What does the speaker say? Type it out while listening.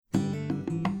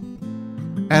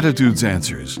Attitudes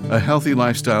Answers, a healthy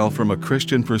lifestyle from a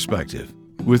Christian perspective,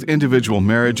 with individual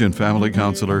marriage and family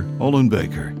counselor Olin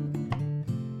Baker.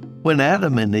 When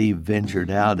Adam and Eve ventured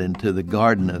out into the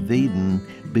Garden of Eden,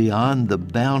 beyond the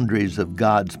boundaries of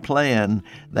God's plan,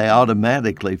 they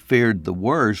automatically feared the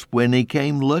worst when He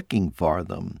came looking for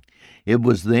them. It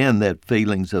was then that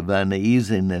feelings of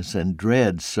uneasiness and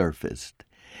dread surfaced.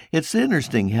 It's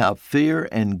interesting how fear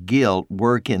and guilt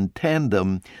work in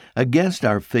tandem against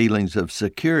our feelings of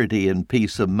security and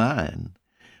peace of mind.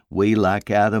 We, like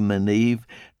Adam and Eve,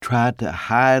 try to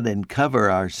hide and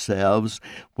cover ourselves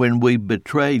when we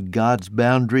betrayed God's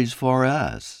boundaries for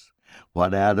us.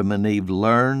 What Adam and Eve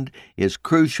learned is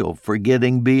crucial for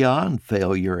getting beyond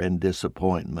failure and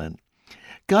disappointment.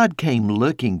 God came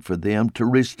looking for them to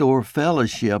restore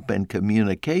fellowship and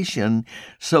communication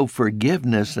so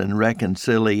forgiveness and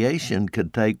reconciliation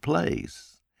could take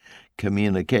place.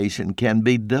 Communication can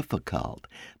be difficult,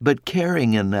 but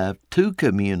caring enough to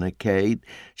communicate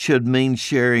should mean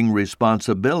sharing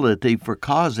responsibility for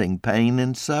causing pain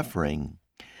and suffering.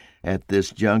 At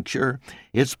this juncture,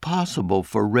 it's possible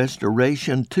for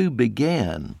restoration to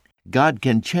begin. God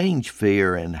can change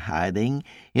fear and hiding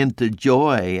into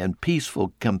joy and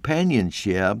peaceful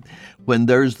companionship when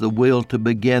there's the will to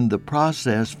begin the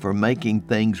process for making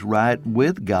things right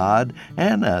with God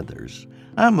and others.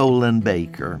 I'm Olin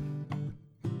Baker.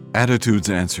 Attitudes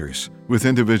Answers, with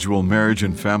individual marriage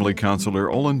and family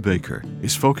counselor Olin Baker,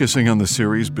 is focusing on the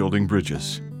series Building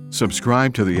Bridges.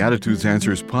 Subscribe to the Attitudes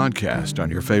Answers podcast on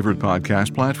your favorite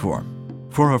podcast platform.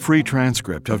 For a free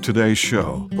transcript of today's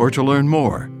show or to learn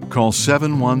more, call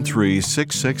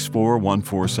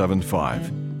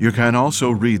 713-664-1475. You can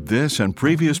also read this and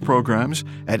previous programs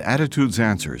at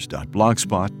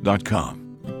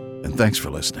attitudesanswers.blogspot.com. And thanks for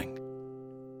listening.